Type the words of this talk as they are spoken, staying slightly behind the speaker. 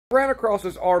Ran across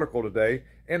this article today,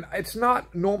 and it's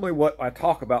not normally what I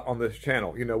talk about on this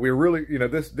channel. You know, we really, you know,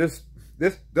 this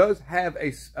does have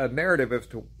a narrative as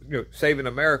to, you know, saving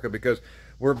America, because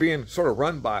we're being sort of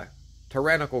run by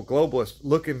tyrannical globalists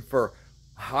looking for,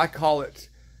 I call it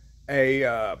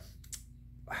a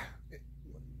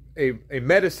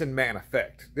medicine man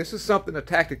effect. This is a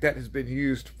tactic that has been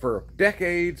used for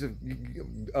decades of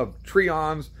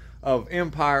trions of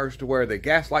empires, to where they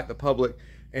gaslight the public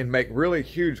and make really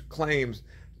huge claims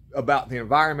about the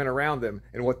environment around them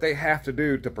and what they have to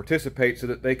do to participate so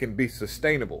that they can be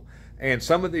sustainable. And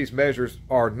some of these measures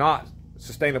are not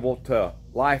sustainable to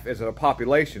life as a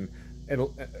population, and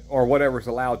or whatever's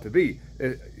allowed to be.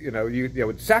 You know, you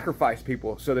would sacrifice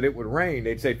people so that it would rain.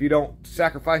 They'd say, if you don't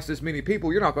sacrifice this many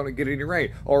people, you're not going to get any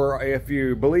rain. Or if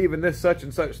you believe in this such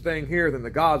and such thing here, then the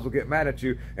gods will get mad at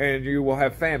you and you will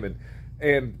have famine.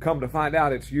 And come to find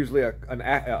out, it's usually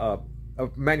a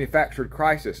manufactured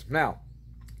crisis. Now,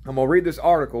 I'm going to read this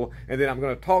article, and then I'm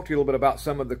going to talk to you a little bit about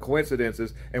some of the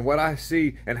coincidences and what I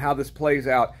see and how this plays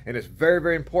out. And it's very,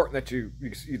 very important that you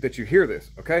hear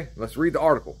this. Okay, let's read the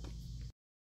article.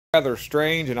 Rather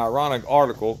strange and ironic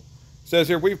article. It says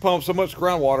here, we've pumped so much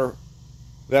groundwater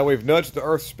that we've nudged the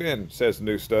Earth's spin, says the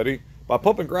new study. By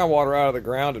pumping groundwater out of the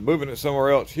ground and moving it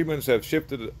somewhere else, humans have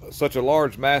shifted such a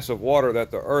large mass of water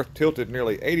that the Earth tilted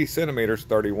nearly 80 centimeters,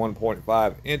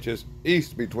 31.5 inches,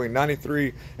 east between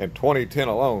 93 and 2010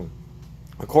 alone.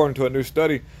 According to a new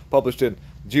study published in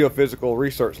Geophysical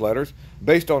Research Letters,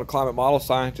 based on a climate model,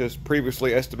 scientists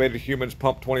previously estimated humans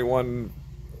pumped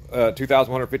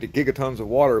 2,150 gigatons of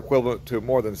water, equivalent to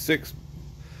more than 6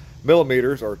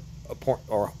 millimeters, or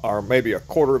maybe a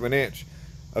quarter of an inch,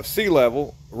 of sea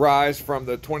level rise from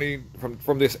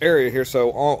this area here.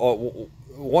 So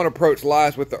one approach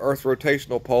lies with the Earth's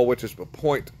rotational pole, which is a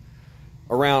point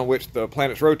around which the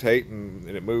planets rotate, and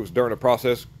it moves during a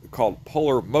process called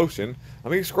polar motion.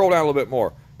 Let me scroll down a little bit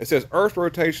more. It says Earth's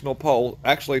rotational pole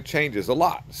actually changes a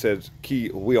lot, says Ki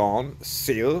Weon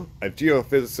Sil, a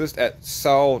geophysicist at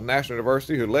Seoul National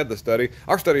University who led the study.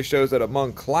 Our study shows that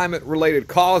among climate-related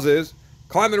causes,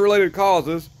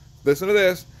 listen to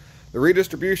this, the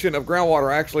redistribution of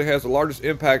groundwater actually has the largest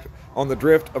impact on the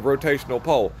drift of rotational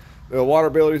pole. The water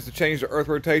abilities to change the Earth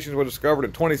rotations were discovered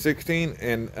in 2016,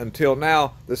 and until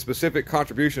now, the specific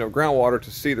contribution of groundwater to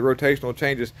see the rotational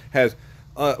changes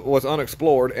was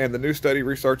unexplored. And the new study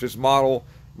researchers modeled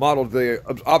the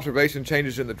observation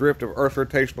changes in the drift of Earth's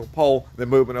rotational pole, the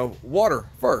movement of water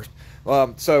first.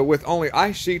 So with only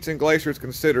ice sheets and glaciers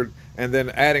considered, and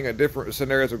then adding a different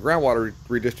scenarios of groundwater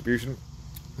redistribution,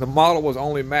 the model was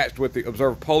only matched with the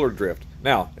observed polar drift.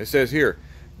 Now, it says here,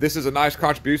 this is a nice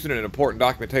contribution and an important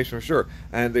documentation for sure.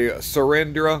 And the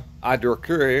Surendra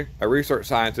Adurkuri, a research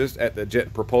scientist at the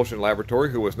Jet Propulsion Laboratory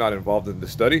who was not involved in the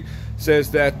study, says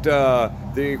that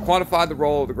they quantified the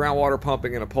role of the groundwater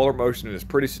pumping in a polar motion and is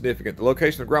pretty significant. The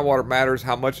location of groundwater matters,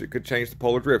 how much it could change the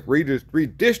polar drift.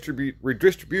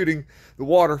 Redistributing the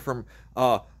water from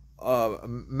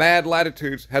mad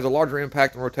latitudes has a larger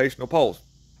impact on rotational poles.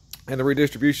 And the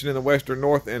redistribution in the western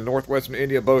North and northwestern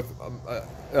India, both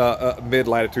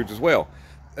mid-latitudes as well.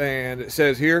 And it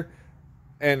says here,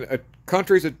 and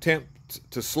countries attempt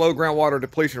to slow groundwater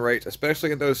depletion rates,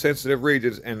 especially in those sensitive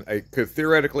regions, and could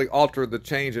theoretically alter the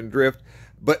change in drift,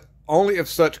 but only if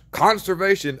such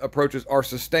conservation approaches are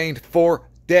sustained for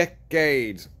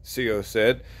decades, CO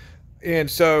said.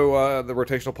 And so the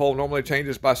rotational pole normally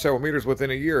changes by several meters within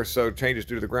a year, so changes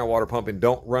due to the groundwater pumping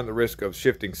don't run the risk of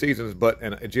shifting seasons, but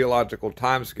in geological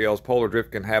timescales, polar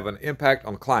drift can have an impact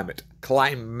on climate.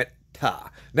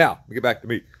 Now, let me get back to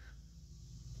me.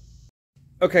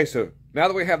 Okay, so now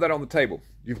that we have that on the table,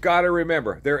 you've got to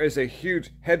remember there is a huge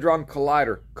hadron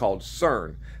collider called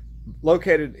CERN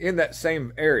located in that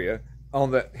same area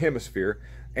on the hemisphere,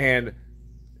 and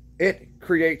it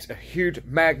creates a huge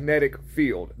magnetic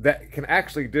field that can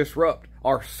actually disrupt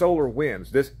our solar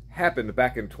winds. This happened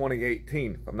back in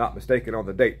 2018, if I'm not mistaken on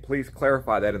the date. Please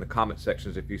clarify that in the comment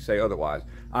sections if you say otherwise.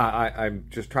 I'm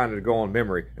just trying to go on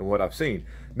memory and what I've seen.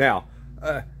 Now,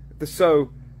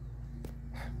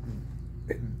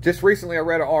 just recently I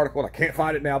read an article, and I can't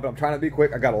find it now, but I'm trying to be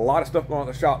quick. I got a lot of stuff going on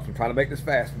in the shop, so I'm trying to make this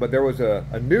fast. But there was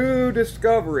a new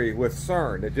discovery with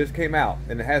CERN that just came out,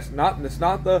 and it's not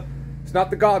the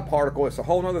God particle. It's a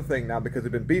whole other thing now, because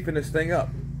they've been beefing this thing up,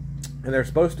 and they're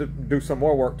supposed to do some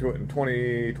more work to it in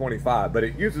 2025. But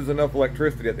it uses enough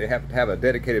electricity that they have to have a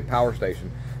dedicated power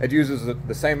station. It uses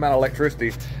the same amount of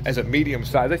electricity as a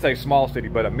medium-sized, they say small city,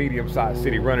 but a medium-sized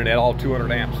city running at all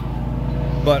 200 amps.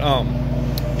 But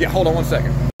yeah, hold on one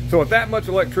second. So with that much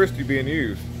electricity being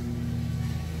used,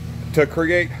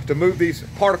 to move these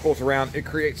particles around, it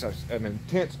creates an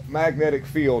intense magnetic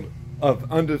field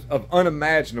of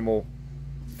unimaginable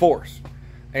force.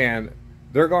 And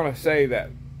they're going to say that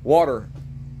water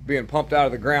being pumped out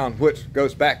of the ground, which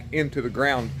goes back into the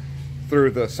ground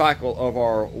through the cycle of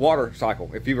our water cycle.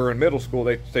 If you were in middle school,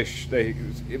 they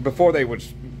before they would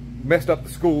messed up the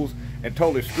schools and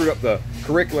totally screwed up the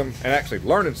curriculum and actually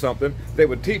learning something, they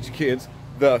would teach kids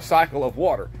the cycle of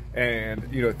water.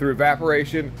 And you know, through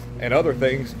evaporation and other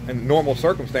things, in normal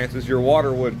circumstances, your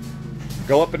water would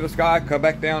go up into the sky, come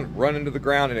back down, run into the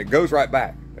ground, and it goes right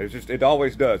back. It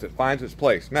always does. It finds its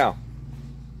place. Now,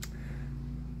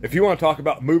 if you want to talk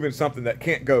about moving something that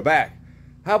can't go back,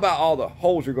 how about all the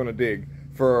holes you're going to dig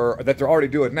that they're already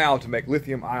doing now to make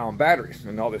lithium-ion batteries,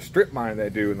 and all the strip mining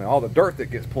they do, and all the dirt that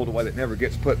gets pulled away that never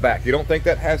gets put back? You don't think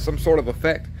that has some sort of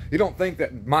effect? You don't think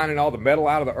that mining all the metal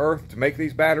out of the earth to make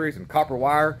these batteries and copper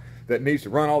wire that needs to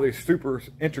run all these super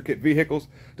intricate vehicles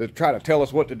to try to tell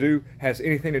us what to do has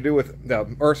anything to do with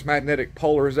the Earth's magnetic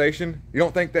polarization? You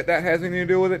don't think that that has anything to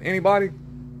do with it? Anybody?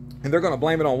 And they're going to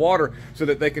blame it on water so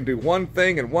that they can do one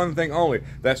thing and one thing only.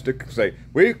 That's to say,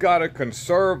 we've got to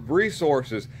conserve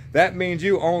resources. That means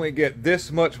you only get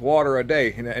this much water a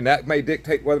day. And that may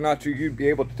dictate whether or not you'd be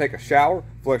able to take a shower,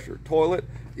 flush your toilet,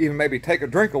 even maybe take a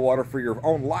drink of water for your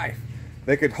own life.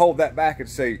 They could hold that back and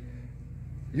say,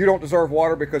 you don't deserve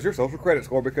water because your social credit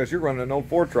score, because you're running an old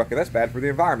Ford truck, and that's bad for the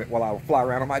environment, while I will fly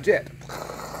around on my jet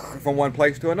from one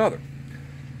place to another.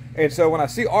 And so when I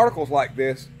see articles like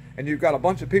this, and you've got a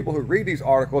bunch of people who read these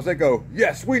articles, they go,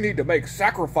 yes, we need to make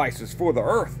sacrifices for the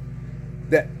earth.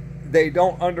 That they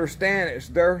don't understand it's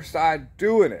their side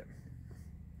doing it.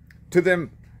 To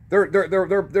them,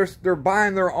 they're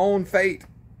buying their own fate.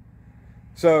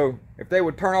 So if they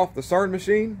would turn off the CERN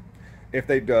machine, if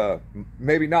they'd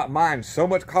maybe not mine so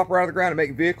much copper out of the ground and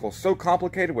make vehicles so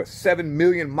complicated with 7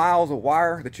 million miles of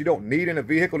wire that you don't need in a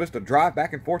vehicle just to drive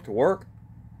back and forth to work,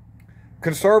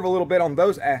 conserve a little bit on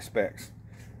those aspects,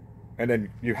 and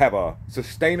then you have a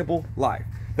sustainable life.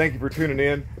 Thank you for tuning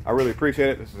in. I really appreciate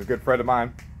it. This is a good friend of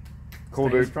mine. Cool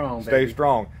dude. Strong, Stay baby.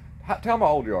 Strong. Tell them how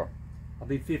old you are. I'll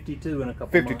be 52 in a couple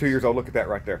 52 months. years old. Look at that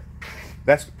right there.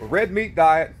 That's a red meat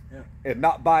diet, Yeah. and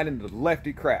not buying into the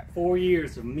lefty crap. 4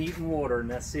 years of meat and water, and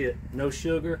that's it. No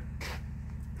sugar.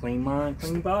 Clean mind,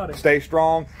 clean body. Stay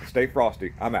strong. Stay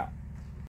frosty. I'm out.